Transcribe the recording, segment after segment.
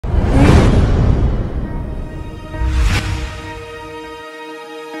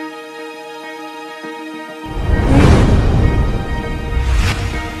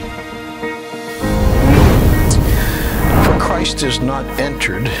priest is not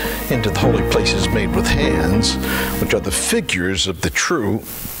entered into the holy places made with hands, which are the figures of the true,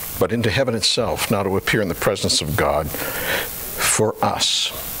 but into heaven itself, now to appear in the presence of God for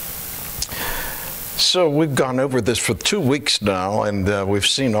us. So we've gone over this for 2 weeks now, and we've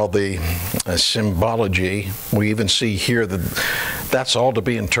seen all the symbology. We even see here that that's all to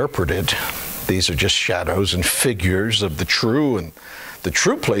be interpreted. These are just shadows and figures of the true, and the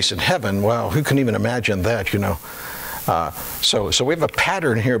true place in heaven. Well, who can even imagine that, you know? So we have a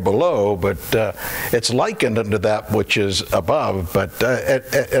pattern here below, but it's likened unto that which is above, but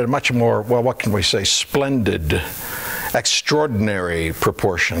at a much more, well, what can we say, splendid, extraordinary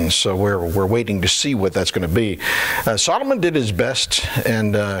proportions. So we're waiting to see what that's going to be. Solomon did his best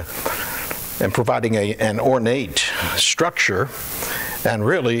and providing an ornate structure, and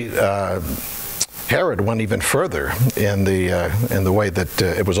really Herod went even further in the way that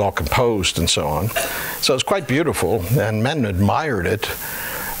it was all composed and so on. So it's quite beautiful, and men admired it.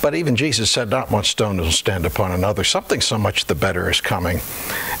 But even Jesus said, "Not one stone will stand upon another." Something so much the better is coming,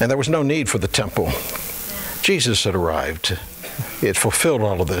 and there was no need for the temple. Jesus had arrived. He had fulfilled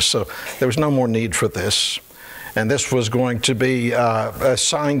all of this, so there was no more need for this. And this was going to be a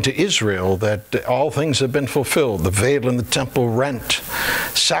sign to Israel that all things have been fulfilled. The veil in the temple rent,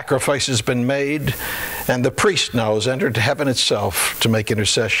 sacrifice has been made, and the priest now has entered heaven itself to make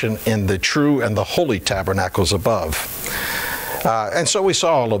intercession in the true and the holy tabernacles above. And so we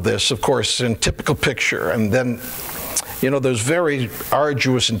saw all of this, of course, in typical picture. And then, you know, those very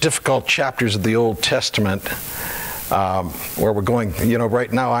arduous and difficult chapters of the Old Testament where we're going, you know,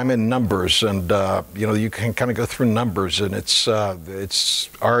 right now I'm in Numbers, and, you know, you can kind of go through Numbers, and it's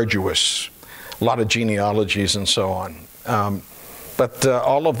arduous, a lot of genealogies and so on. But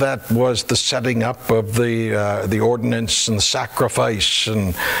all of that was the setting up of the ordinance and the sacrifice,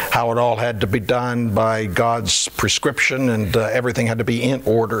 and how it all had to be done by God's prescription, and everything had to be in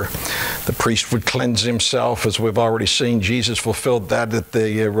order. The priest would cleanse himself, as we've already seen. Jesus fulfilled that at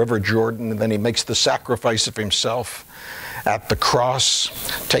the River Jordan, and then he makes the sacrifice of himself at the cross,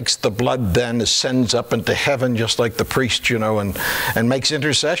 takes the blood, then ascends up into heaven just like the priest, you know, and makes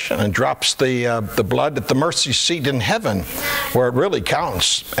intercession and drops the blood at the mercy seat in heaven, where it really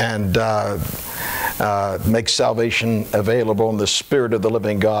counts, and makes salvation available. And the Spirit of the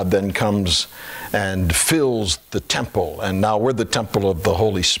living God then comes and fills the temple, and now we're the temple of the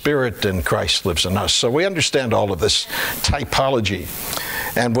Holy Spirit, and Christ lives in us. So we understand all of this typology.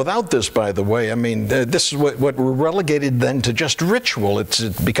 And without this, by the way, I mean, this is what we're relegated then to just ritual. It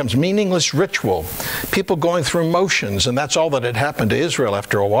becomes meaningless ritual. People going through motions, and that's all that had happened to Israel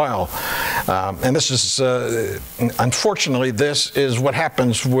after a while. And this is, unfortunately, this is what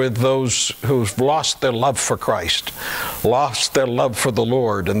happens with those who've lost their love for Christ, lost their love for the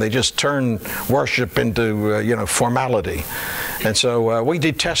Lord, and they just turn worship into, you know, formality. And so we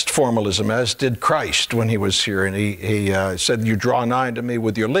detest formalism, as did Christ when he was here. And he said, "You draw nigh to me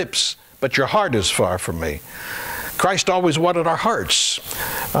with your lips, but your heart is far from me." Christ always wanted our hearts.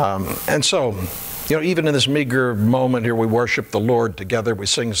 And so, you know, even in this meager moment here, we worship the Lord together, we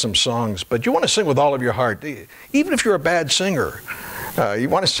sing some songs, but you want to sing with all of your heart, even if you're a bad singer. You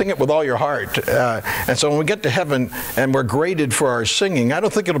want to sing it with all your heart. And so when we get to heaven and we're graded for our singing, I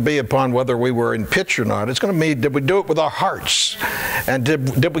don't think it'll be upon whether we were in pitch or not. It's going to be, did we do it with our hearts? And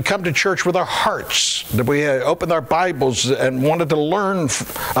did we come to church with our hearts? Did we open our Bibles and wanted to learn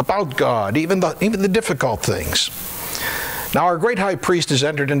about God, even the difficult things? Now, our great high priest has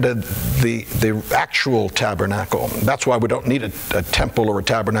entered into the actual tabernacle. That's why we don't need a temple or a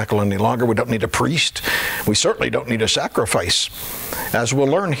tabernacle any longer. We don't need a priest. We certainly don't need a sacrifice. As we'll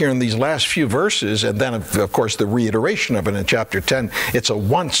learn here in these last few verses, and then, of course, the reiteration of it in chapter 10, it's a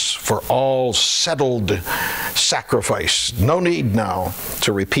once-for-all settled sacrifice. No need now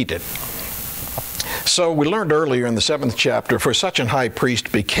to repeat it. So we learned earlier in the 7th chapter, "For such an high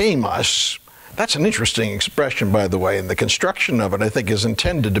priest became us." That's an interesting expression, by the way, and the construction of it, I think, is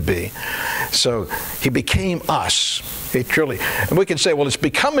intended to be. So he became us. He truly, and we can say, well, it's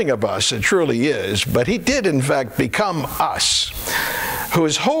becoming of us. It truly is. But he did, in fact, become us, who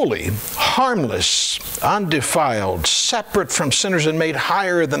is holy, harmless, undefiled, separate from sinners, and made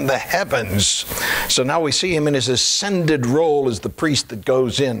higher than the heavens. So now we see him in his ascended role as the priest that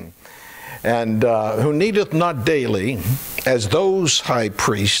goes in, and who needeth not daily, as those high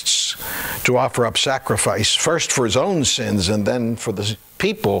priests, to offer up sacrifice, first for his own sins and then for the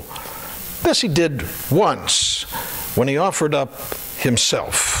people. This he did once, when he offered up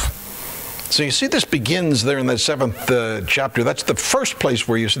himself. So you see this begins there in the 7th chapter. That's the first place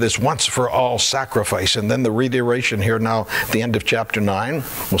where you see this once for all sacrifice. And then the reiteration here now at the end of chapter 9.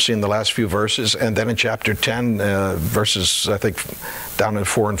 We'll see in the last few verses. And then in chapter 10, verses, I think, down in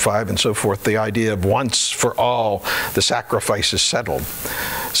 4 and 5 and so forth, the idea of once for all the sacrifice is settled.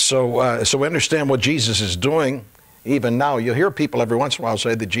 So we understand what Jesus is doing. Even now, you'll hear people every once in a while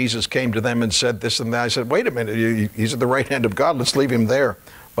say that Jesus came to them and said this and that. I said, wait a minute, he's at the right hand of God. Let's leave him there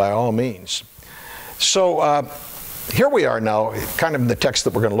by all means. So here we are now, kind of in the text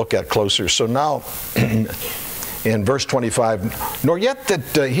that we're going to look at closer. So now, in verse 25, nor yet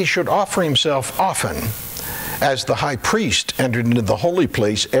that he should offer himself often, as the high priest entered into the holy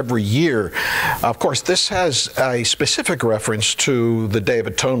place every year. Of course, this has a specific reference to the Day of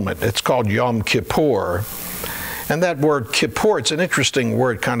Atonement. It's called Yom Kippur. And that word Kippur, it's an interesting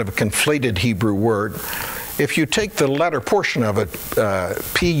word, kind of a conflated Hebrew word. If you take the latter portion of it,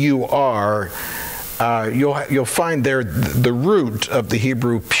 P-U-R, you'll find there the root of the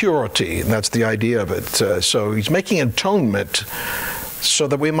Hebrew purity, and that's the idea of it. So he's making atonement so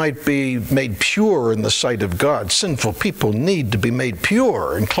that we might be made pure in the sight of God. Sinful people need to be made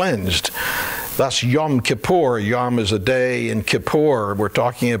pure and cleansed. Thus, Yom Kippur, Yom is a day, and Kippur, we're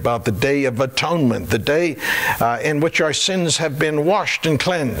talking about the Day of Atonement, the day in which our sins have been washed and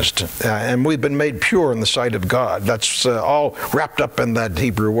cleansed, and we've been made pure in the sight of God. That's all wrapped up in that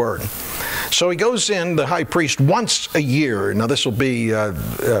Hebrew word. So he goes in, the high priest, once a year. Now, this will be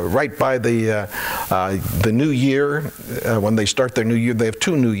right by the new year. When they start their new year, they have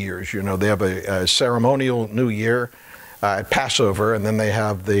 2 new years. You know, they have a ceremonial new year at Passover, and then they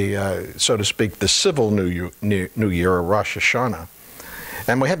have the, so to speak, the civil new year, or Rosh Hashanah.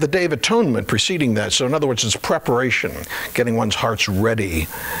 And we have the Day of Atonement preceding that. So in other words, it's preparation, getting one's hearts ready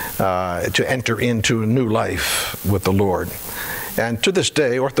to enter into a new life with the Lord. And to this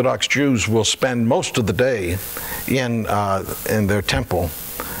day, Orthodox Jews will spend most of the day in their temple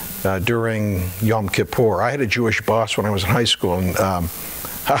during Yom Kippur. I had a Jewish boss when I was in high school, and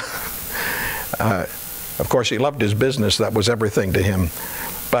of course, he loved his business. That was everything to him.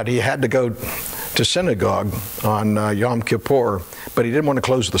 But he had to go to synagogue on Yom Kippur, but he didn't want to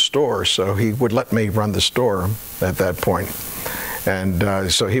close the store, so he would let me run the store at that point.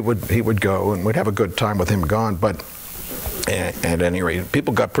 And so he would go, and we'd have a good time with him gone. But at any rate,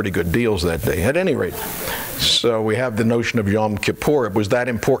 people got pretty good deals that day, at any rate. So we have the notion of Yom Kippur. It was that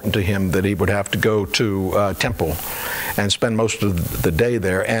important to him that he would have to go to temple and spend most of the day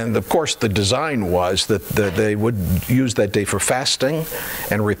there. And of course, the design was that they would use that day for fasting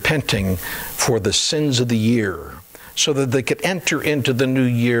and repenting for the sins of the year, so that they could enter into the new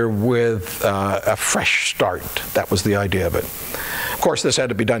year with a fresh start. That was the idea of it. Of course, this had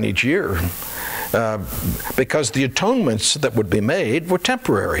to be done each year because the atonements that would be made were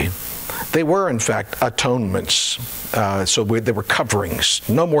temporary. They were, in fact, atonements. So they were coverings,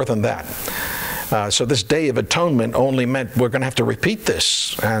 no more than that. So this Day of Atonement only meant we're going to have to repeat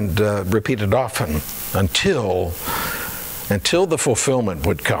this, and repeat it often until the fulfillment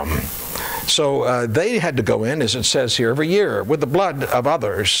would come. So they had to go in, as it says here, every year with the blood of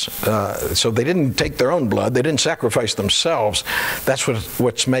others. So they didn't take their own blood. They didn't sacrifice themselves. That's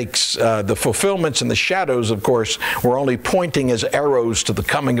what makes the fulfillments and the shadows, of course, were only pointing as arrows to the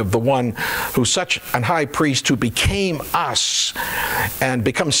coming of the one who's such an high priest who became us and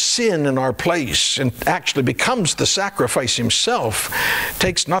becomes sin in our place and actually becomes the sacrifice himself,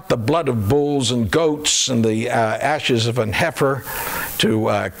 takes not the blood of bulls and goats and the ashes of an heifer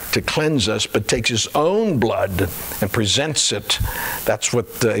to cleanse us, but takes his own blood and presents it. That's what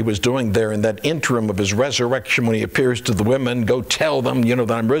he was doing there in that interim of his resurrection when he appears to the women. Go tell them, you know,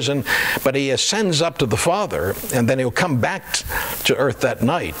 that I'm risen. But he ascends up to the Father, and then he'll come back to earth that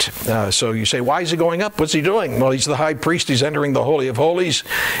night. So you say, why is he going up? What's he doing? Well, he's the high priest. He's entering the Holy of Holies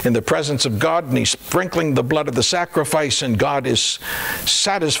in the presence of God, and he's sprinkling the blood of the sacrifice, and God is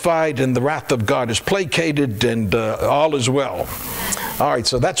satisfied, and the wrath of God is placated, and all is well. All right,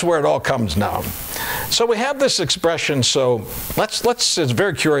 so that's where it all comes now. So we have this expression, so let's it's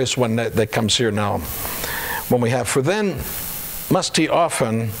very curious when that comes here now. When we have, for then must he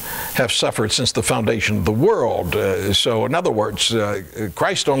often have suffered since the foundation of the world. So in other words,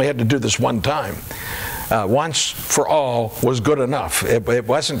 Christ only had to do this one time. Once for all was good enough. It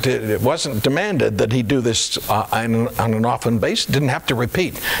wasn't demanded that he do this on an often basis. Didn't have to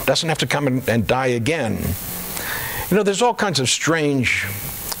repeat. Doesn't have to come and die again. You know, there's all kinds of strange,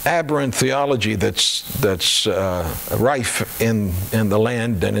 aberrant theology that's rife in the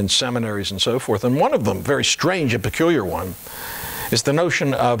land and in seminaries and so forth. And one of them, very strange and peculiar one, is the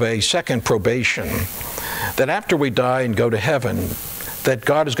notion of a second probation, that after we die and go to heaven, that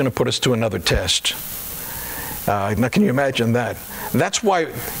God is going to put us to another test. Now, can you imagine that? That's why,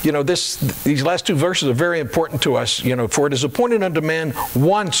 these last two verses are very important to us. For it is appointed unto man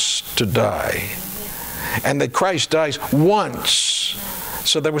once to die, and that Christ dies once.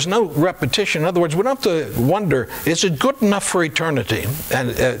 So there was no repetition. In other words, we don't have to wonder, is it good enough for eternity? And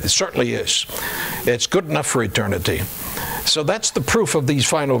it certainly is. It's good enough for eternity. So that's the proof of these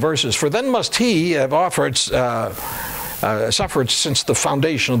final verses. For then must he have suffered since the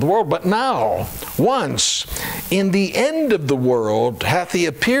foundation of the world. But now, once, in the end of the world, hath he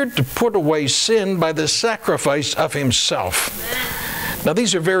appeared to put away sin by the sacrifice of himself. Now,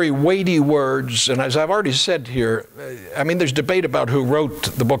 these are very weighty words, and as I've already said here, there's debate about who wrote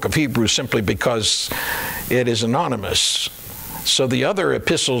the book of Hebrews simply because it is anonymous. So the other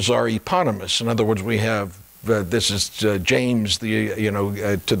epistles are eponymous. In other words, we have this is James, to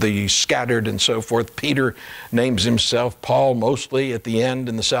the scattered and so forth. Peter names himself. Paul, mostly at the end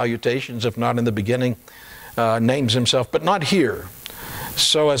in the salutations, if not in the beginning, names himself, but not here.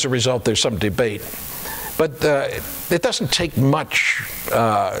 So as a result, there's some debate. But it doesn't take much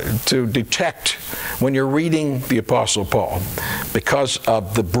to detect when you're reading the Apostle Paul, because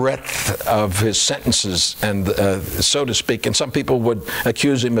of the breadth of his sentences, and so to speak. And some people would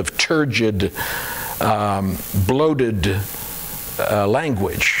accuse him of turgid, bloated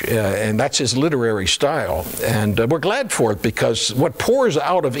language, and that's his literary style. And we're glad for it, because what pours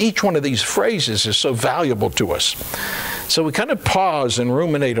out of each one of these phrases is so valuable to us. So we kind of pause and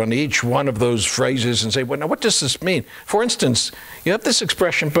ruminate on each one of those phrases and say, well, now what does this mean? For instance, you have this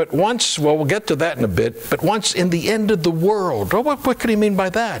expression, but once, well, we'll get to that in a bit, but once in the end of the world. Oh, what could he mean by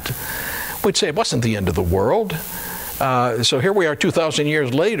that? We'd say it wasn't the end of the world. So here we are 2,000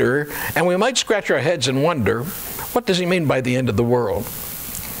 years later, and we might scratch our heads and wonder, what does he mean by the end of the world?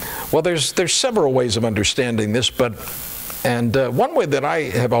 Well, there's several ways of understanding this, and one way that I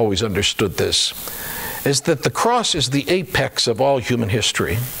have always understood this is that the cross is the apex of all human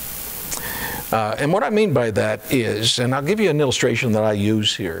history. And what I mean by that is, and I'll give you an illustration that I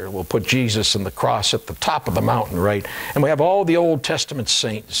use here. We'll put Jesus and the cross at the top of the mountain, right? And we have all the Old Testament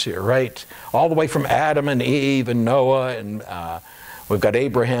saints here, right? All the way from Adam and Eve and Noah, and we've got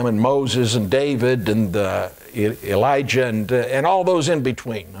Abraham and Moses and David and Elijah and all those in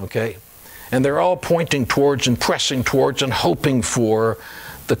between, okay? And they're all pointing towards and pressing towards and hoping for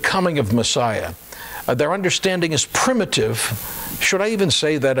the coming of Messiah. Their understanding is primitive. Should I even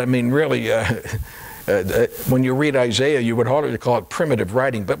say that? Really, when you read Isaiah, you would hardly call it primitive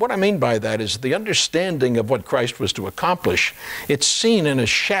writing. But what I mean by that is the understanding of what Christ was to accomplish. It's seen in a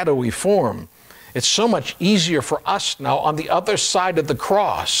shadowy form. It's so much easier for us now on the other side of the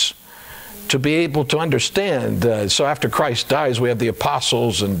cross to be able to understand. So after Christ dies, we have the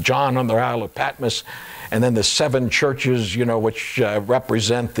apostles and John on the Isle of Patmos, and then the 7 churches, which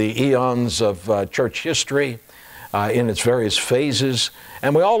represent the eons of church history in its various phases.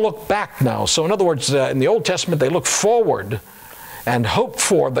 And we all look back now. So in other words, in the Old Testament, they look forward and hope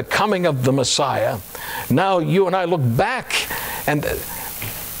for the coming of the Messiah. Now you and I look back, and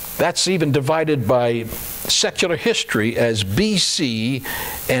that's even divided by secular history as BC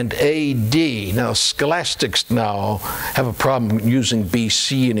and AD. Now, scholastics now have a problem using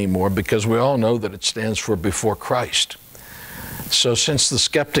BC anymore, because we all know that it stands for before Christ. So since the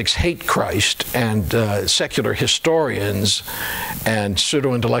skeptics hate Christ, and secular historians and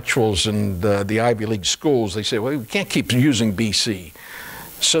pseudo-intellectuals and the Ivy League schools, they say, well, we can't keep using BC.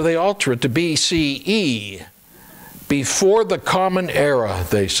 So they alter it to BCE, before the common era,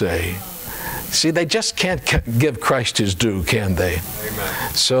 they say. See, they just can't give Christ his due, can they?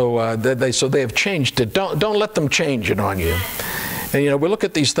 Amen. So they have changed it. Don't let them change it on you. And we look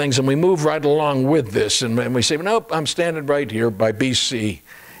at these things and we move right along with this, and we say, nope, I'm standing right here by BC.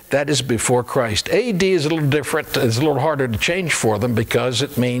 That is before Christ. AD is a little different. It's a little harder to change for them, because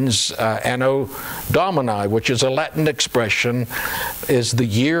it means Anno Domini, which is a Latin expression, is the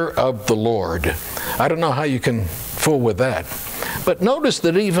year of the Lord. I don't know how you can fool with that. But notice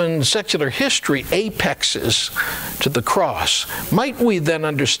that even secular history apexes to the cross. Might we then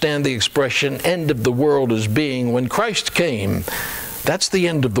understand the expression end of the world as being when Christ came? That's the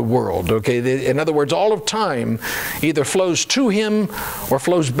end of the world, okay? In other words, all of time either flows to him or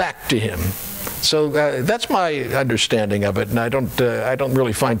flows back to him. So that's my understanding of it, and I don't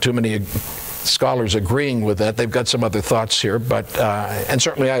really find too many scholars agreeing with that. They've got some other thoughts here, but and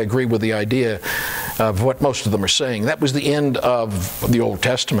certainly I agree with the idea of what most of them are saying. That was the end of the Old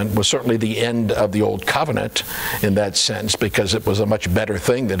Testament, was certainly the end of the Old Covenant in that sense, because it was a much better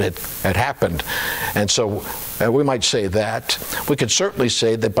thing that had happened. And so we might say that. We could certainly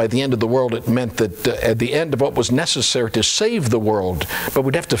say that by the end of the world, it meant that at the end of what was necessary to save the world, but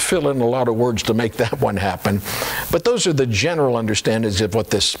we'd have to fill in a lot of words to make that one happen. But those are the general understandings of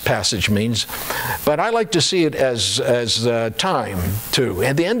what this passage means. But I like to see it as time, too.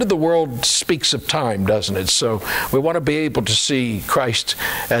 And the end of the world speaks of time, doesn't it? So we want to be able to see Christ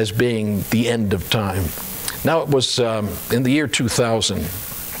as being the end of time. Now, it was in the year 2000.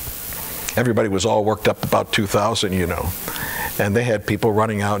 Everybody was all worked up about 2000, you know. And they had people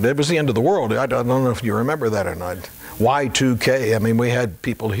running out. It was the end of the world. I don't know if you remember that or not. Y2K. I mean, we had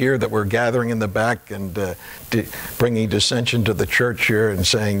people here that were gathering in the back and bringing dissension to the church here and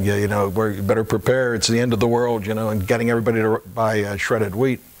saying, you know, we better prepare. It's the end of the world, you know, and getting everybody to buy shredded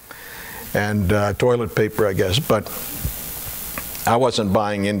wheat and toilet paper, I guess. But I wasn't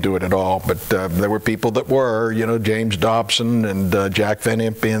buying into it at all, but there were people that were, you know, James Dobson and Jack Van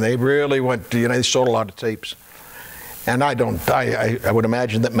Impe, and they really went, you know, they sold a lot of tapes. And I would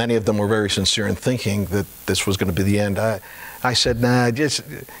imagine that many of them were very sincere in thinking that this was going to be the end. I said, nah,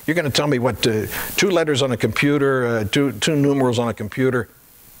 you're going to tell me what, 2 letters on a computer, two numerals on a computer?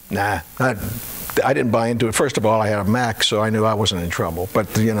 Nah, I didn't buy into it. First of all, I had a Mac, so I knew I wasn't in trouble.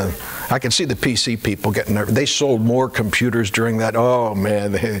 But, you know, I could see the PC people getting nervous. They sold more computers during that. Oh,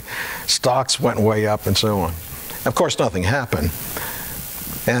 man, the stocks went way up and so on. Of course, nothing happened.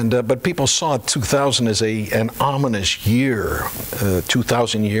 And but people saw 2000 as an ominous year,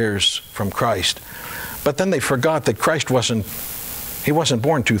 2,000 years from Christ. But then they forgot that Christ wasn't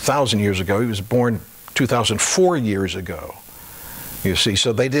born 2,000 years ago. He was born 2,004 years ago. You see,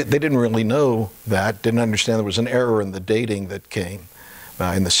 so they didn't really know that, didn't understand there was an error in the dating that came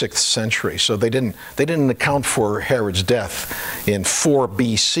in the 6th century. So they didn't account for Herod's death in 4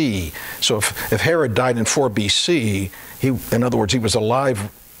 BC. So if Herod died in 4 BC, in other words, he was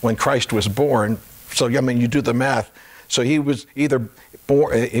alive when Christ was born. So, I mean, you do the math. So he was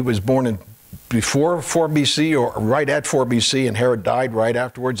born in before 4 BC or right at 4 BC, and Herod died right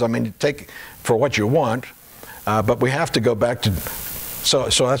afterwards. I mean, you take for what you want, but we have to go back to. So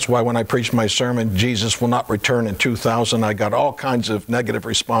that's why when I preached my sermon, Jesus will not return in 2000, I got all kinds of negative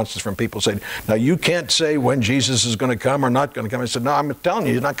responses from people saying, now you can't say when Jesus is going to come or not going to come. I said, no, I'm telling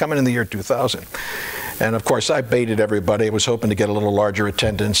you, he's not coming in the year 2000. And of course, I baited everybody. I was hoping to get a little larger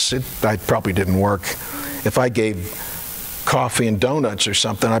attendance. That probably didn't work. If I gave coffee and donuts or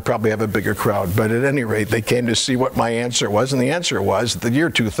something, I'd probably have a bigger crowd. But at any rate, they came to see what my answer was. And the answer was the year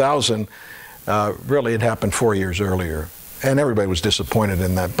 2000 really had happened 4 years earlier. And everybody was disappointed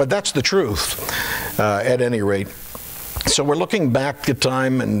in that. But that's the truth, at any rate. So we're looking back at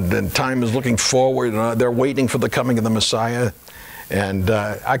time, and time is looking forward. They're waiting for the coming of the Messiah. And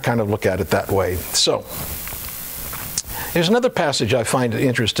I kind of look at it that way. So there's another passage I find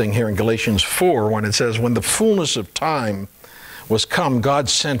interesting here in Galatians 4 when it says, when the fullness of time was come, God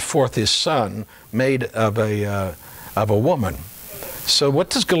sent forth his Son, made of a woman. So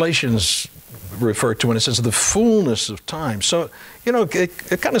what does Galatians refer to when it says the fullness of time? So, you know,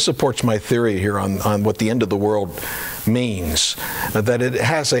 it kind of supports my theory here on what the end of the world means, that it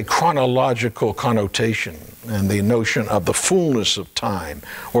has a chronological connotation and the notion of the fullness of time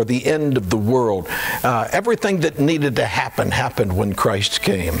or the end of the world. Everything that needed to happen happened when Christ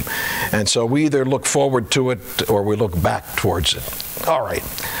came. And so we either look forward to it or we look back towards it. All right.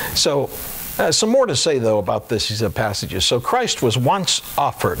 So some more to say, though, about these passages. So Christ was once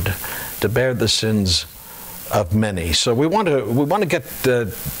offered to bear the sins of many. So we want to get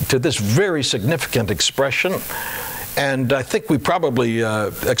to this very significant expression. And I think we probably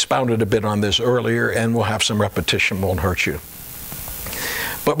expounded a bit on this earlier, and we'll have some repetition, won't hurt you.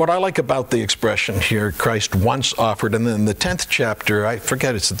 But what I like about the expression here, Christ once offered, and then in the 10th chapter, I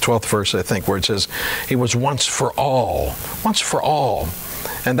forget, it's the 12th verse, I think, where it says, he was once for all. Once for all.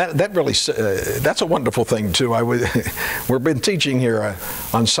 And that really, that's a wonderful thing, too. We've been teaching here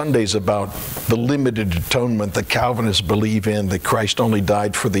on Sundays about the limited atonement that Calvinists believe in, that Christ only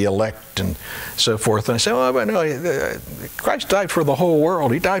died for the elect and so forth. And I say, well, no, Christ died for the whole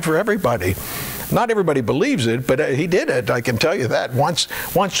world. He died for everybody. Not everybody believes it, but he did it. I can tell you that. Once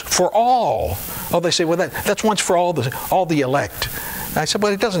for all. Oh, they say, well, that's once for all the elect. I said,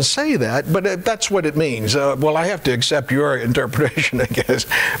 well, it doesn't say that, but that's what it means. Well, I have to accept your interpretation, I guess.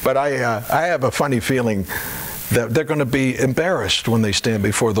 But I have a funny feeling that they're going to be embarrassed when they stand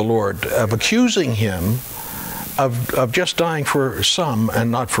before the Lord of accusing him of just dying for some and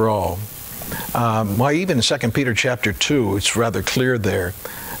not for all. Why, even in 2 Peter chapter 2, it's rather clear there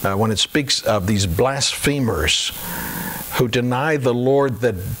when it speaks of these blasphemers who deny the Lord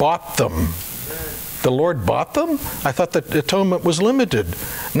that bought them. The Lord bought them? I thought that atonement was limited.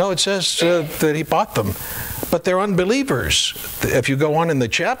 No, it says that he bought them. But they're unbelievers. If you go on in the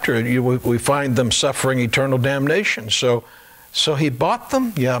chapter, we find them suffering eternal damnation. So he bought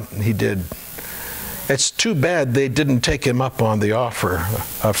them? Yeah, he did. It's too bad they didn't take him up on the offer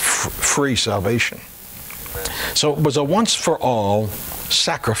of free salvation. So it was a once-for-all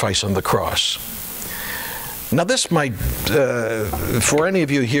sacrifice on the cross. Now this might, for any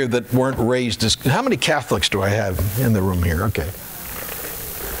of you here that weren't raised as, how many Catholics do I have in the room here? Okay.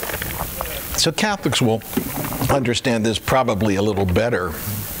 So Catholics will understand this probably a little better.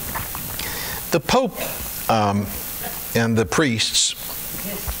 The Pope and the priests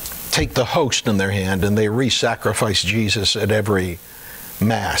take the host in their hand and they re-sacrifice Jesus at every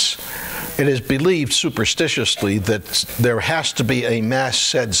Mass. It is believed superstitiously that there has to be a Mass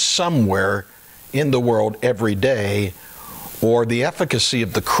said somewhere in the world every day, or the efficacy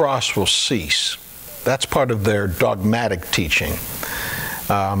of the cross will cease. That's part of their dogmatic teaching.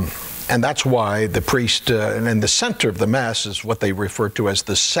 And that's why the priest, and in the center of the Mass is what they refer to as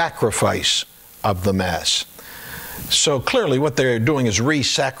the sacrifice of the Mass. So clearly what they're doing is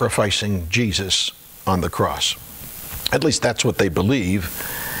re-sacrificing Jesus on the cross. At least that's what they believe.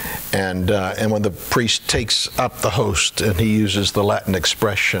 And when the priest takes up the host and he uses the Latin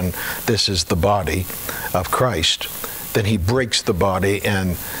expression, this is the body of Christ, then he breaks the body,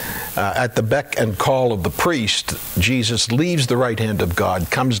 and at the beck and call of the priest, Jesus leaves the right hand of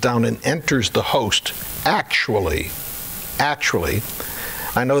God, comes down and enters the host. Actually,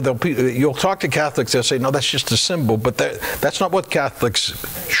 I know you'll talk to Catholics, they'll say, no, that's just a symbol, but that's not what Catholics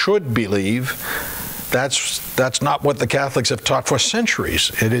should believe. That's not what the Catholics have taught for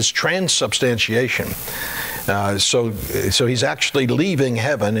centuries. It is transubstantiation. So he's actually leaving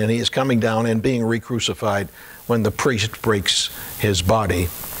heaven and he is coming down and being re-crucified when the priest breaks his body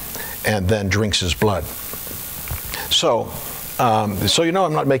and then drinks his blood. So you know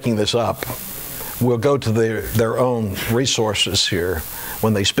I'm not making this up. We'll go to their own resources here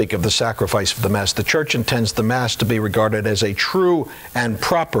when they speak of the sacrifice of the Mass. The Church intends the Mass to be regarded as a true and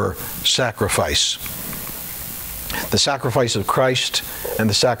proper sacrifice. The sacrifice of Christ and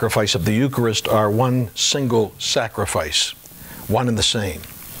the sacrifice of the Eucharist are one single sacrifice, one and the same.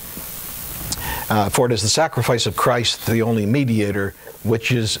 For it is the sacrifice of Christ, the only mediator,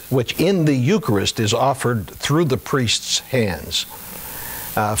 which in the Eucharist is offered through the priest's hands.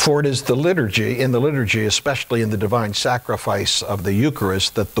 For it is the liturgy, in the liturgy, especially in the divine sacrifice of the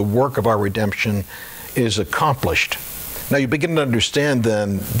Eucharist, that the work of our redemption is accomplished. Now you begin to understand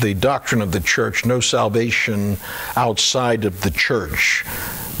then the doctrine of the Church, no salvation outside of the Church.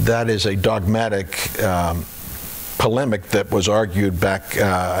 That is a dogmatic polemic that was argued back,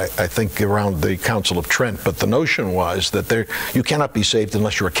 I think, around the Council of Trent. But the notion was that you cannot be saved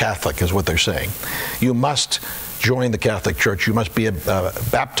unless you're a Catholic, is what they're saying. You must join the Catholic Church. You must be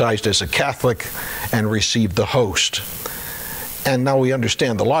baptized as a Catholic and receive the host. And now we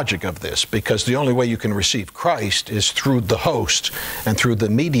understand the logic of this, because the only way you can receive Christ is through the host and through the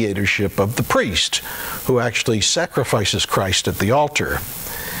mediatorship of the priest, who actually sacrifices Christ at the altar.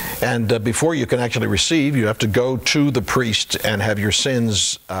 And before you can actually receive, you have to go to the priest and have your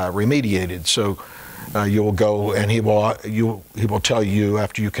sins remediated. So you will go and he will tell you,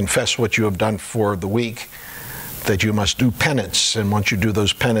 after you confess what you have done for the week, that you must do penance. And once you do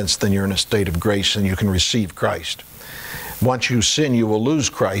those penance, then you're in a state of grace and you can receive Christ. Once you sin, you will lose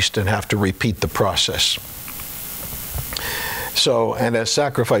Christ and have to repeat the process. So, and as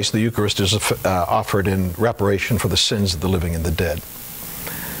sacrifice, the Eucharist is offered in reparation for the sins of the living and the dead.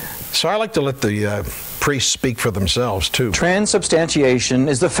 So I like to let the priests speak for themselves, too. Transubstantiation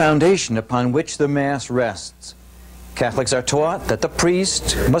is the foundation upon which the Mass rests. Catholics are taught that the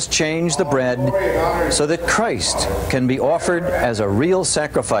priest must change the bread so that Christ can be offered as a real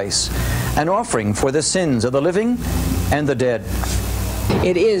sacrifice, an offering for the sins of the living and the dead.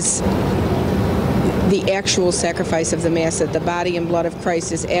 It is the actual sacrifice of the Mass, that the body and blood of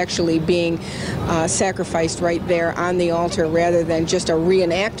Christ is actually being sacrificed right there on the altar, rather than just a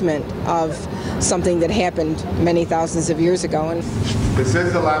reenactment of something that happened many thousands of years ago. And this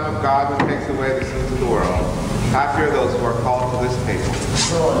is the Lamb of God who takes away the sins of the world. Happy are those who are called to this table.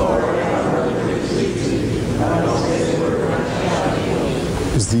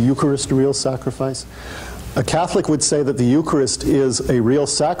 Is the Eucharist a real sacrifice? A Catholic would say that the Eucharist is a real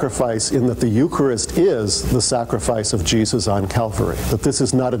sacrifice in that the Eucharist is the sacrifice of Jesus on Calvary. That this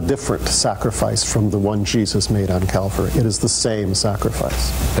is not a different sacrifice from the one Jesus made on Calvary. It is the same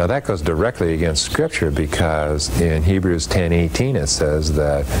sacrifice. Now that goes directly against Scripture, because in Hebrews 10:18 it says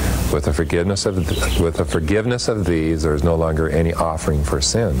that with the forgiveness of these there is no longer any offering for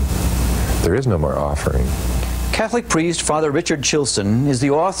sin. There is no more offering. Catholic priest Father Richard Chilson is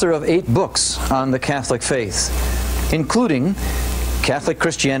the author of 8 books on the Catholic faith, including Catholic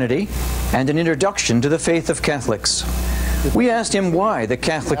Christianity and an introduction to the faith of Catholics. We asked him why the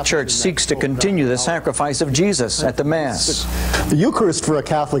Catholic Church seeks to continue the sacrifice of Jesus at the Mass. The Eucharist for a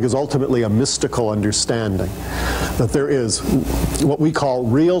Catholic is ultimately a mystical understanding, that there is what we call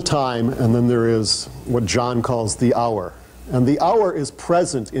real time, and then there is what John calls the hour. And the hour is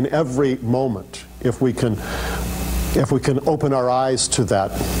present in every moment if we can open our eyes to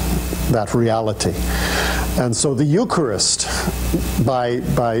that reality. And so the Eucharist,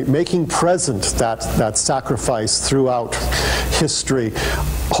 by making present that sacrifice throughout history,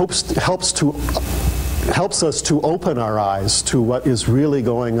 helps us to open our eyes to what is really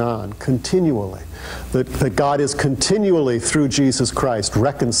going on continually. That God is continually, through Jesus Christ,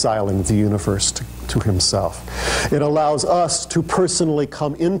 reconciling the universe to himself. It allows us to personally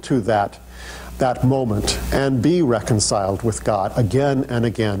come into that moment and be reconciled with God again and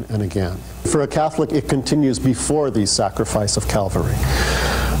again and again. For a Catholic, it continues before the sacrifice of Calvary.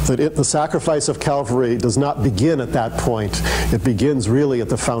 The sacrifice of Calvary does not begin at that point. It begins really at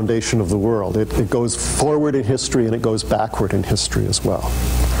the foundation of the world. It goes forward in history and it goes backward in history as well.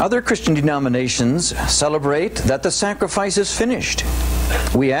 Other Christian denominations celebrate that the sacrifice is finished.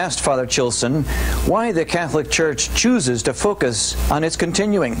 We asked Father Chilson why the Catholic Church chooses to focus on its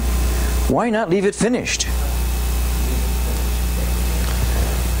continuing. Why not leave it finished?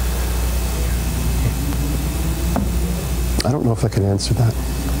 I don't know if I can answer that.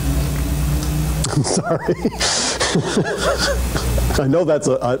 I'm sorry. I know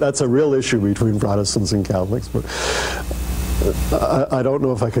that's a real issue between Protestants and Catholics, but I don't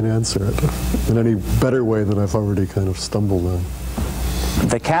know if I can answer it in any better way than I've already kind of stumbled on.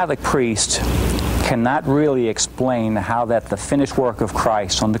 The Catholic priest cannot really explain how that the finished work of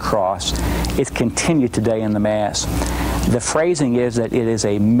Christ on the cross is continued today in the Mass. The phrasing is that it is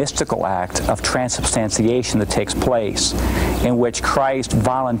a mystical act of transubstantiation that takes place, in which Christ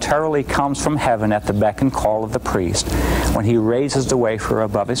voluntarily comes from heaven at the beck and call of the priest when he raises the wafer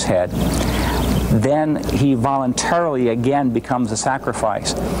above his head. Then he voluntarily again becomes a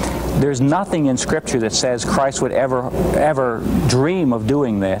sacrifice. There's nothing in Scripture that says Christ would ever dream of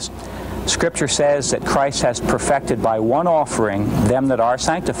doing this. Scripture says that Christ has perfected by one offering them that are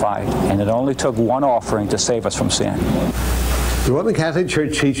sanctified, and it only took one offering to save us from sin. The Roman Catholic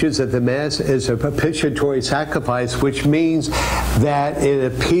Church teaches that the Mass is a propitiatory sacrifice, which means that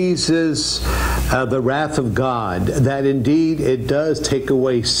it appeases the wrath of God, that indeed it does take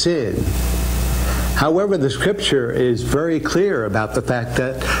away sin. However, the Scripture is very clear about the fact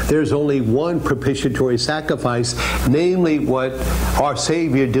that there's only one propitiatory sacrifice, namely what our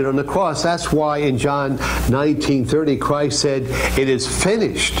Savior did on the cross. That's why in John 19:30, Christ said, "It is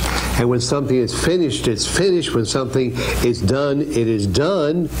finished." And when something is finished, it's finished. When something is done, it is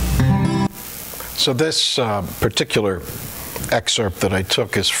done. So this particular excerpt that I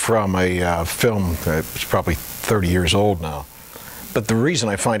took is from a film that's probably 30 years old now. But the reason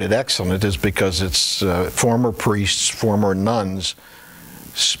I find it excellent is because it's former priests, former nuns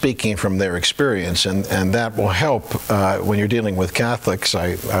speaking from their experience, and that will help when you're dealing with Catholics.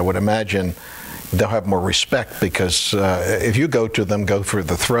 I would imagine they'll have more respect, because if you go to them, go for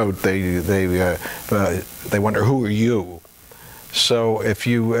the throat, they wonder, who are you? So if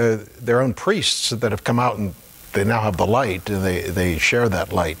you, their own priests that have come out and they now have the light, they share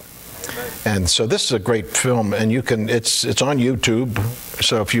that light. And so this is a great film, and you can, it's on YouTube.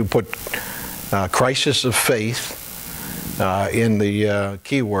 So if you put Crisis of Faith in the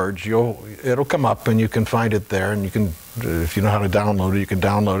keywords, it'll come up and you can find it there, and you can, if you know how to download it, you can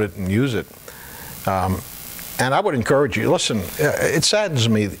download it and use it. And I would encourage you, listen, it saddens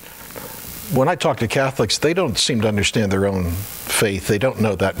me when I talk to Catholics, they don't seem to understand their own faith. They don't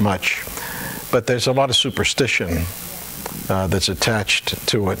know that much. But there's a lot of superstition that's attached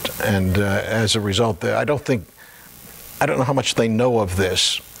to it, and as a result, I don't know how much they know of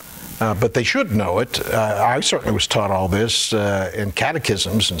this, but they should know it. I certainly was taught all this in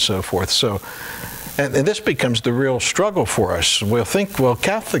catechisms and so forth. So, and this becomes the real struggle for us. We'll think, well,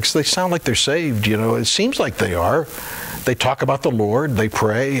 Catholics, they sound like they're saved. You know, it seems like they are. They talk about the Lord, they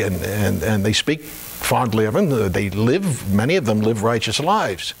pray, and they speak fondly of Him. They live, many of them live righteous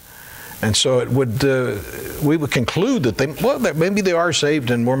lives. And so it would, we would conclude that that maybe they are saved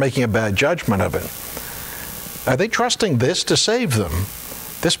and we're making a bad judgment of it. Are they trusting this to save them?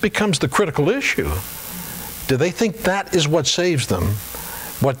 This becomes the critical issue. Do they think that is what saves them?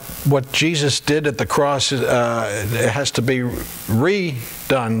 What Jesus did at the cross has to be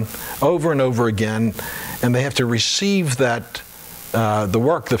redone over and over again, and they have to receive that,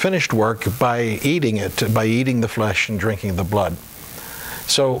 the finished work, by eating it, by eating the flesh and drinking the blood.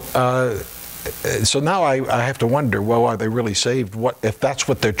 So now I have to wonder, well, are they really saved? What if that's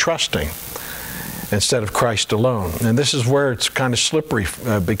what they're trusting instead of Christ alone? And this is where it's kind of slippery,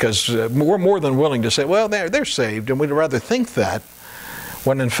 because we're more than willing to say, well, they're saved, and we'd rather think that,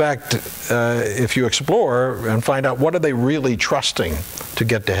 when in fact, if you explore and find out what are they really trusting to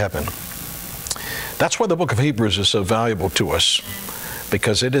get to heaven. That's why the book of Hebrews is so valuable to us,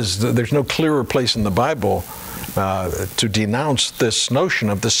 because there's no clearer place in the Bible to denounce this notion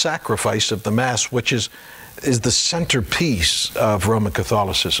of the sacrifice of the Mass, which is the centerpiece of Roman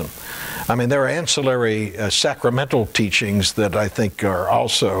Catholicism. I mean, there are ancillary sacramental teachings that I think are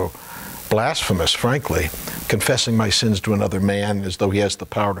also blasphemous, frankly. Confessing my sins to another man as though he has the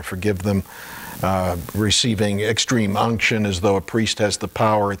power to forgive them. Receiving extreme unction as though a priest has the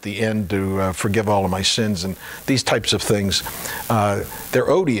power at the end to forgive all of my sins, and these types of things. They're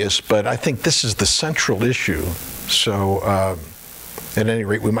odious, but I think this is the central issue. So at any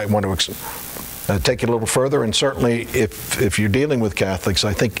rate, we might want to take it a little further, and certainly if you're dealing with Catholics,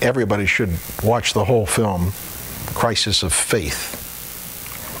 I think everybody should watch the whole film, Crisis of Faith.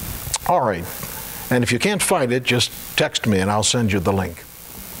 All right, and if you can't find it, just text me and I'll send you the link.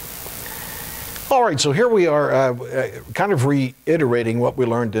 All right, so here we are kind of reiterating what we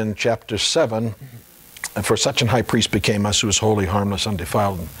learned in chapter 7. For such an high priest became us, who is holy, harmless,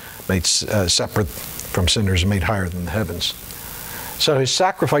 undefiled, made separate from sinners, and made higher than the heavens. So his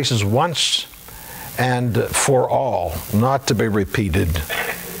sacrifice is once and for all, not to be repeated.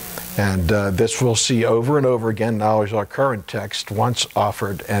 And this we'll see over and over again. Now is our current text, once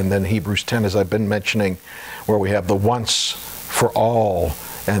offered, and then Hebrews 10, as I've been mentioning, where we have the once for all.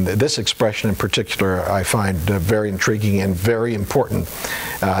 And this expression in particular I find very intriguing and very important.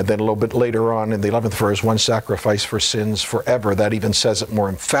 Then a little bit later on in the 11th verse, one sacrifice for sins forever. That even says it more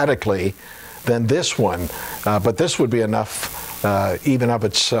emphatically than this one. But this would be enough even of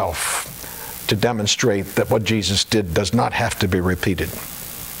itself to demonstrate that what Jesus did does not have to be repeated.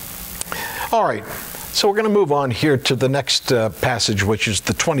 All right, so we're going to move on here to the next passage, which is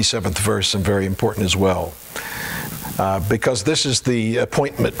the 27th verse, and very important as well. Because this is the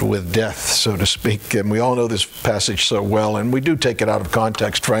appointment with death, so to speak, and we all know this passage so well, and we do take it out of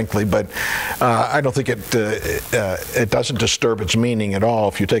context, frankly, but I don't think it doesn't disturb its meaning at all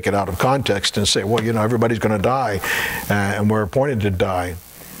if you take it out of context and say, well, you know, everybody's going to die, and we're appointed to die.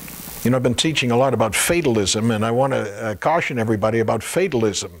 You know, I've been teaching a lot about fatalism, and I want to caution everybody about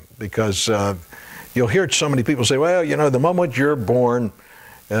fatalism, because you'll hear so many people say, well, you know, the moment you're born,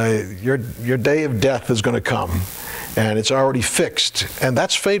 your day of death is going to come, and it's already fixed, and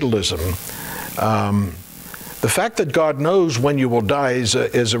that's fatalism. The fact that God knows when you will die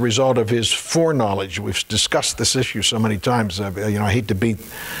is a result of His foreknowledge. We've discussed this issue so many times. You know, I hate to beat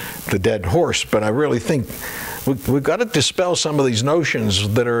the dead horse, but I really think we've got to dispel some of these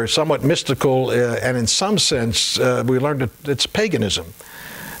notions that are somewhat mystical, and in some sense, we learned that it's paganism.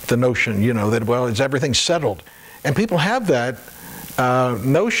 The notion, you know, that, well, is everything settled? And people have that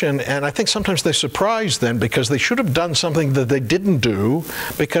notion, and I think sometimes they're surprised then, because they should have done something that they didn't do,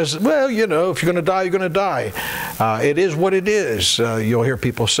 because, well, you know, if you're going to die, you're going to die. It is what it is. You'll hear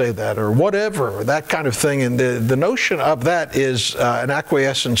people say that, or whatever, that kind of thing. And the notion of that is an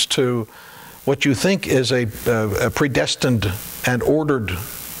acquiescence to what you think is a predestined and ordered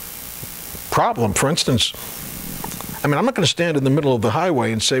problem. For instance, I mean, I'm not going to stand in the middle of the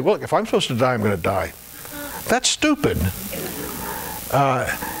highway and say, well, if I'm supposed to die, I'm going to die. That's stupid.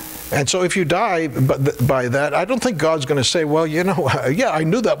 And so if you die by that, I don't think God's going to say, well, you know, yeah, I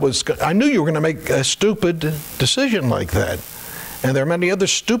knew you were going to make a stupid decision like that. And there are many other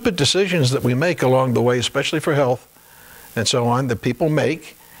stupid decisions that we make along the way, especially for health and so on, that people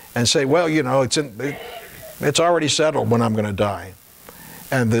make and say, well, you know, it's already settled when I'm going to die.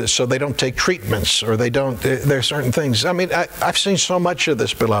 And so they don't take treatments, or they don't, there are certain things. I mean, I've seen so much of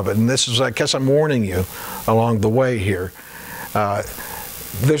this, beloved, and this is, I guess I'm warning you along the way here.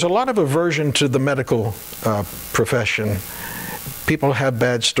 There's a lot of aversion to the medical profession. People have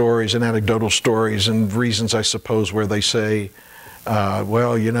bad stories and anecdotal stories and reasons, I suppose, where they say,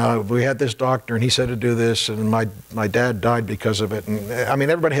 well, you know, we had this doctor and he said to do this, and my dad died because of it. And I mean,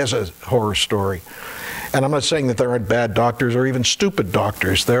 everybody has a horror story. And I'm not saying that there aren't bad doctors or even stupid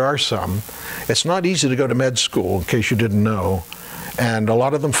doctors. There are some. It's not easy to go to med school, in case you didn't know. And a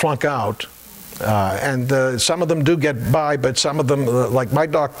lot of them flunk out. And some of them do get by, but some of them, like my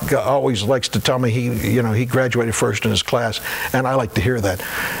doc always likes to tell me he graduated first in his class, and I like to hear that.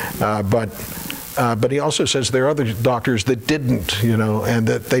 But he also says there are other doctors that didn't, and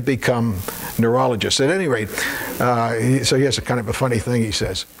that they become neurologists. At any rate, so he has a kind of a funny thing he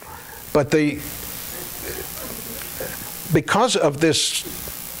says. But because of this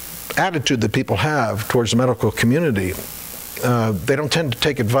attitude that people have towards the medical community, they don't tend to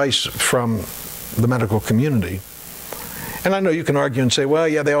take advice from the medical community. And I know you can argue and say, well,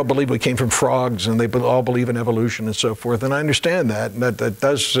 yeah, they all believe we came from frogs, and they all believe in evolution and so forth. And I understand that. And that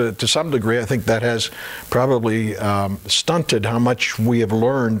does, to some degree, I think that has probably stunted how much we have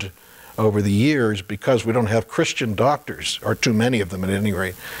learned over the years, because we don't have Christian doctors, or too many of them at any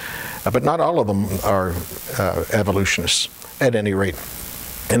rate. But not all of them are evolutionists at any rate.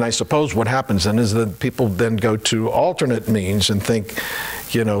 And I suppose what happens then is that people then go to alternate means and think,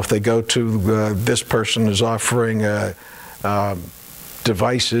 if they go to this person is offering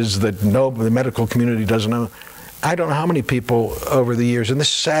devices that the medical community doesn't know. I don't know how many people over the years, and this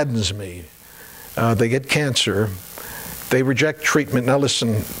saddens me, they get cancer, they reject treatment. Now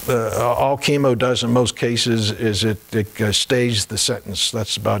listen, all chemo does in most cases is it stays the sentence.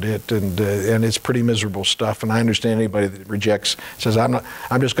 That's about it, and it's pretty miserable stuff. And I understand anybody that rejects says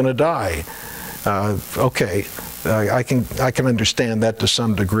I'm just going to die. Okay, I can understand that to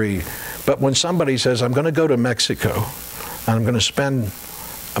some degree. But when somebody says I'm going to go to Mexico and I'm going to spend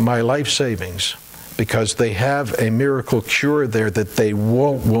my life savings because they have a miracle cure there that they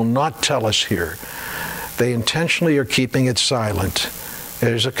will not tell us here. They intentionally are keeping it silent.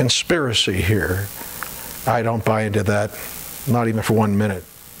 There's a conspiracy here. I don't buy into that, not even for 1 minute,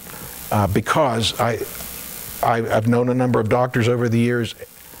 because I've known a number of doctors over the years.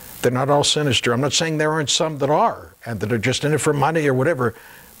 They're not all sinister. I'm not saying there aren't some that are, and that are just in it for money or whatever,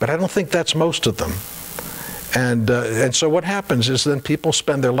 but I don't think that's most of them. And so what happens is then people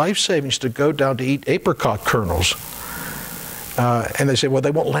spend their life savings to go down to eat apricot kernels, and they say, well, they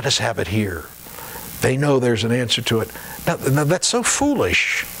won't let us have it here. They know there's an answer to it. Now that's so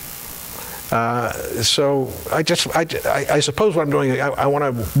foolish. So I suppose what I'm doing, I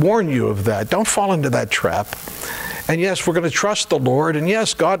want to warn you of that. Don't fall into that trap. And yes, we're going to trust the Lord, and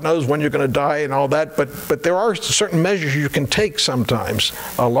yes, God knows when you're going to die and all that, but there are certain measures you can take sometimes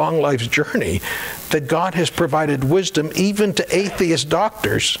along life's journey that God has provided wisdom even to atheist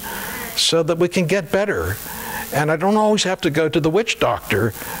doctors so that we can get better. And I don't always have to go to the witch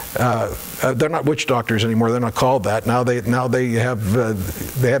doctor. They're not witch doctors anymore. They're not called that. Now they have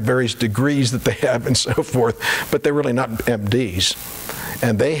various degrees that they have and so forth, but they're really not MDs.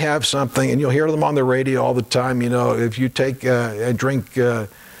 And they have something, and you'll hear them on the radio all the time. If you take and drink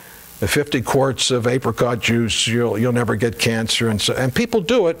 50 quarts of apricot juice, you'll never get cancer. And people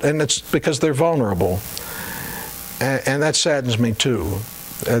do it, and it's because they're vulnerable. And that saddens me too.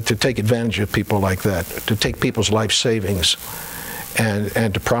 To take advantage of people like that, to take people's life savings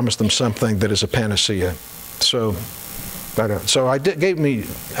and to promise them something that is a panacea. So I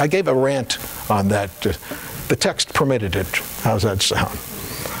gave a rant on that. The text permitted it. How's that sound?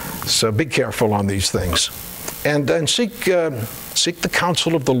 So be careful on these things. And seek the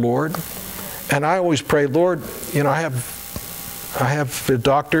counsel of the Lord. And I always pray, Lord, I have the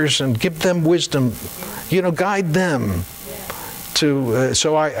doctors, and give them wisdom, guide them. So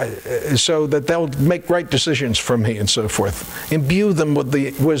that they'll make right decisions for me and so forth. Imbue them with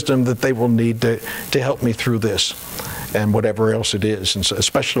the wisdom that they will need to help me through this and whatever else it is, and so,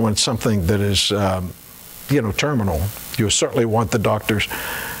 especially when it's something that is, terminal. You certainly want the doctors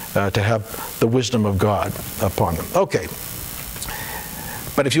to have the wisdom of God upon them. Okay.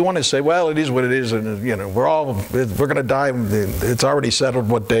 But if you want to say, well, it is what it is, and we're going to die, it's already settled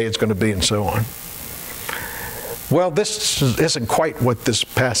what day it's going to be, and so on. Well, this isn't quite what this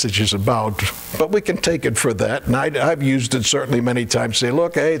passage is about, but we can take it for that. And I've used it certainly many times. Say,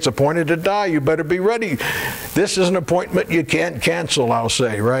 look, hey, it's appointed to die. You better be ready. This is an appointment you can't cancel, I'll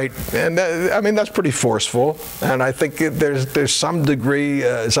say, right? And that's pretty forceful. And I think there's some degree,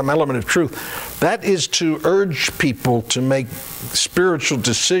 some element of truth. That is to urge people to make spiritual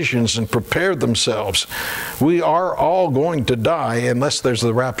decisions and prepare themselves. We are all going to die unless there's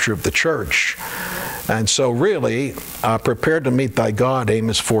the rapture of the church. And so really, prepare to meet thy God,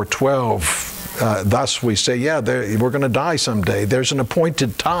 Amos 4:12. Thus we say, yeah, we're going to die someday. There's an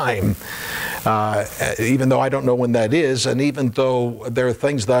appointed time. even though I don't know when that is, and even though there are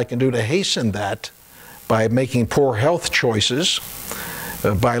things that I can do to hasten that by making poor health choices,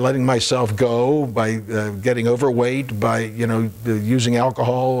 by letting myself go, by getting overweight, by using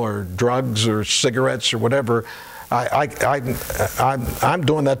alcohol or drugs or cigarettes or whatever. I'm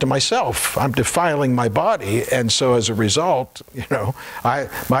doing that to myself. I'm defiling my body, and so as a result,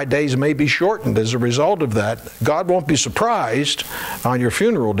 my days may be shortened as a result of that. God won't be surprised on your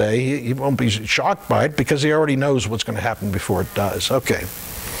funeral day. He won't be shocked by it because He already knows what's going to happen before it does. Okay.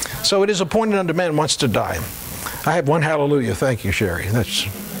 So it is appointed unto man once to die. I have one hallelujah. Thank you, Sherry. That's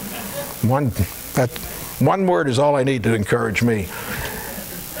one word is all I need to encourage me.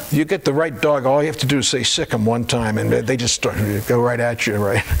 You get the right dog, all you have to do is say sick 'em one time, and they just start to go right at you,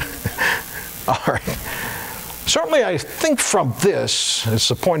 right? All right. Certainly, I think from this,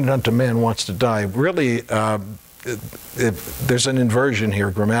 it's appointed unto man wants to die. Really, there's an inversion here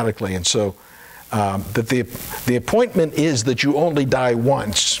grammatically, and so that the appointment is that you only die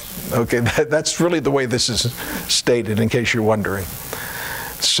once. Okay, that's really the way this is stated, in case you're wondering.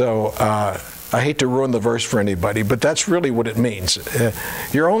 So I hate to ruin the verse for anybody, but that's really what it means.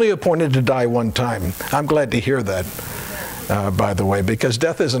 You're only appointed to die one time. I'm glad to hear that, by the way, because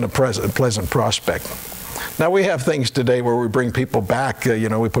death isn't a pleasant prospect. Now, we have things today where we bring people back,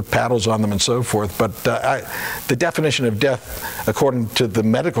 we put paddles on them and so forth, but the definition of death, according to the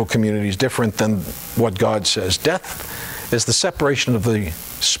medical community, is different than what God says. Death is the separation of the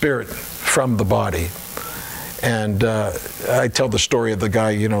spirit from the body. And I tell the story of the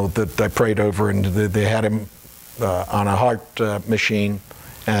guy, that I prayed over, and they had him on a heart machine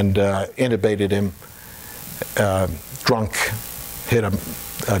and intubated him, drunk, hit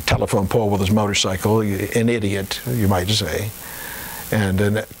a telephone pole with his motorcycle, an idiot, you might say, and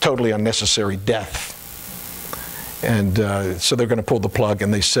a totally unnecessary death. And so they're going to pull the plug,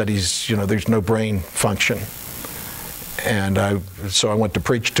 and they said there's no brain function. And so I went to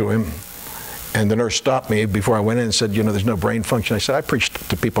preach to him. And the nurse stopped me before I went in and said, there's no brain function. I said, I preach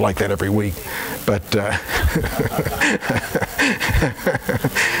to people like that every week. But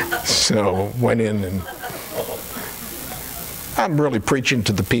so went in, and I'm really preaching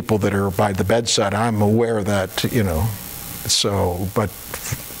to the people that are by the bedside. I'm aware of that, So, but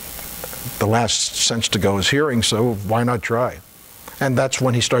the last sense to go is hearing, so why not try? And that's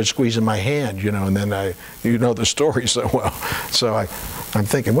when he started squeezing my hand, and then the story so well. So I'm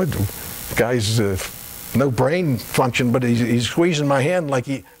thinking, what? Guy's no brain function, but he's squeezing my hand like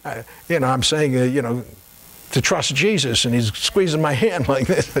I'm saying, to trust Jesus, and he's squeezing my hand like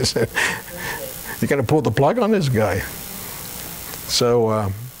this. I said, you're going to pull the plug on this guy.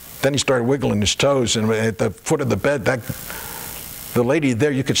 So then he started wiggling his toes, and at the foot of the bed, the lady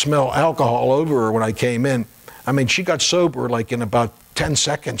there, you could smell alcohol over her when I came in. I mean, she got sober like in about 10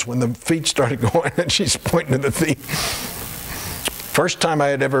 seconds when the feet started going, and she's pointing to the feet. First time I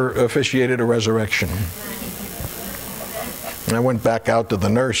had ever officiated a resurrection. And I went back out to the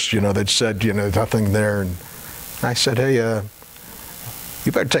nurse, that said, nothing there. And I said, hey,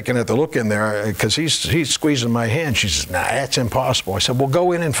 you better take another look in there, because he's squeezing my hand. She says, nah, that's impossible. I said, well,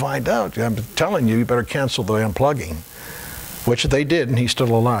 go in and find out. I'm telling you, you better cancel the unplugging. Which they did, and he's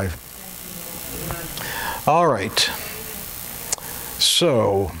still alive. All right.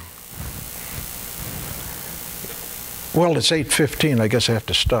 So, well, it's 8:15. I guess I have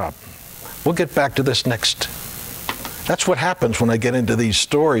to stop. We'll get back to this next. That's what happens when I get into these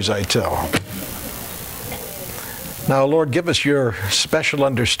stories I tell. Now, Lord, give us your special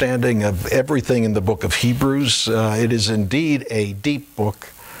understanding of everything in the book of Hebrews. It is indeed a deep book,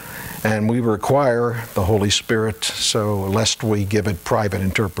 and we require the Holy Spirit, so lest we give it private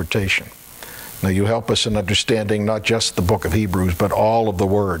interpretation. Now, you help us in understanding not just the book of Hebrews, but all of the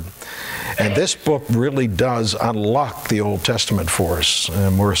Word. And this book really does unlock the Old Testament for us,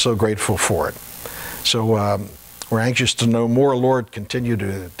 and we're so grateful for it. So we're anxious to know more, Lord. Continue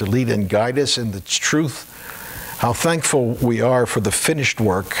to lead and guide us in its truth. How thankful we are for the finished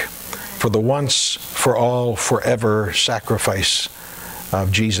work, for the once, for all, forever sacrifice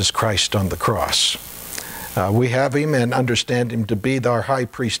of Jesus Christ on the cross. We have Him and understand Him to be our high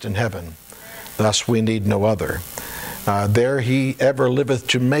priest in heaven. Thus we need no other. There He ever liveth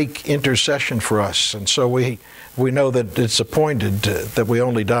to make intercession for us. And so we know that it's appointed that we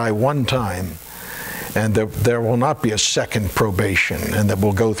only die one time, and that there will not be a second probation, and that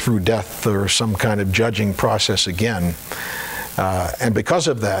we'll go through death or some kind of judging process again. And because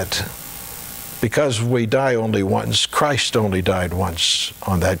of that, because we die only once, Christ only died once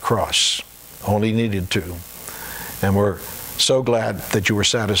on that cross, only needed to. And we're so glad that you were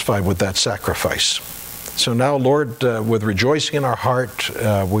satisfied with that sacrifice. So now, Lord, with rejoicing in our heart,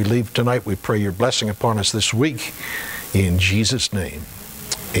 we leave tonight. We pray your blessing upon us this week. In Jesus' name,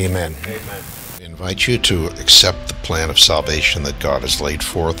 amen. Amen. I invite you to accept the plan of salvation that God has laid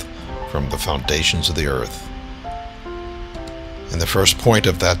forth from the foundations of the earth. And the first point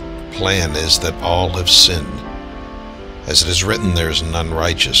of that plan is that all have sinned. As it is written, there is none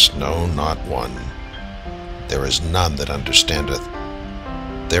righteous, no, not one. There is none that understandeth.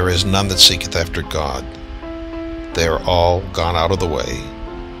 There is none that seeketh after God. They are all gone out of the way.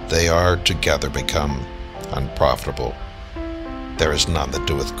 They are together become unprofitable. There is none that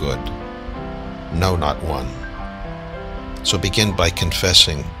doeth good. No, not one. So begin by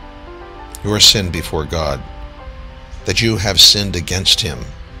confessing your sin before God, that you have sinned against Him.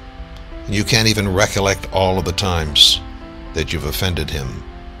 And you can't even recollect all of the times that you've offended Him.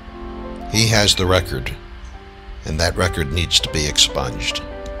 He has the record, and that record needs to be expunged.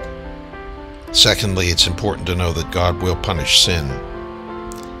 Secondly, it's important to know that God will punish sin.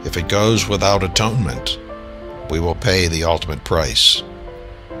 If it goes without atonement, we will pay the ultimate price.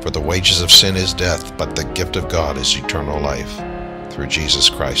 For the wages of sin is death, but the gift of God is eternal life through Jesus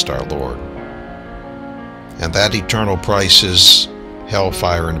Christ our Lord. And that eternal price is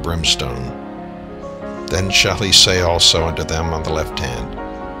hellfire and brimstone. Then shall he say also unto them on the left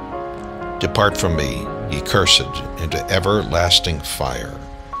hand, Depart from me, ye cursed, into everlasting fire,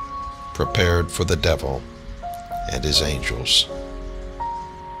 prepared for the devil and his angels.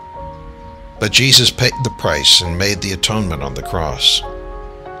 But Jesus paid the price and made the atonement on the cross.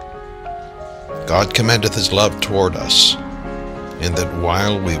 God commendeth his love toward us, in that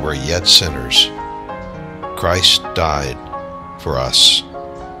while we were yet sinners, Christ died for us.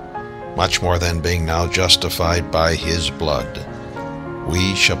 Much more than, being now justified by his blood,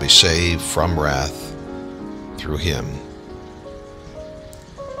 we shall be saved from wrath through him.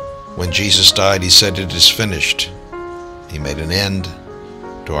 When Jesus died, he said, It is finished. He made an end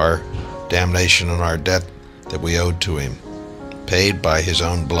to our damnation and our debt that we owed to him, paid by his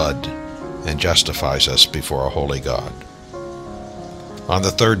own blood, and justifies us before a holy God. On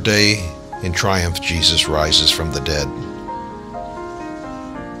the third day, in triumph, Jesus rises from the dead.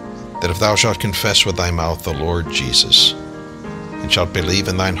 That if thou shalt confess with thy mouth the Lord Jesus, and shalt believe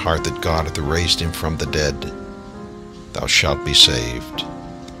in thine heart that God hath raised him from the dead, thou shalt be saved.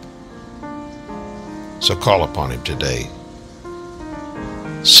 So call upon him today.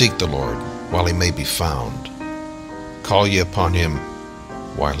 Seek the Lord while he may be found. Call ye upon him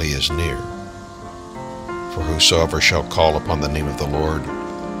while he is near. For whosoever shall call upon the name of the Lord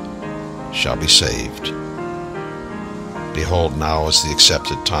shall be saved. Behold, now is the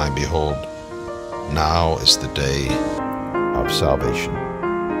accepted time. Behold, now is the day of salvation.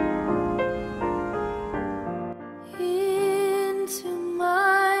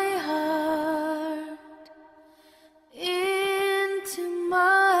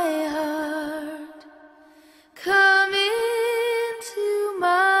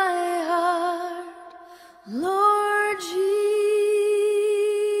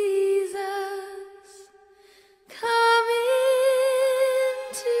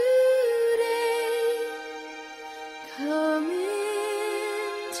 Come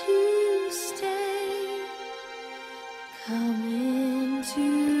into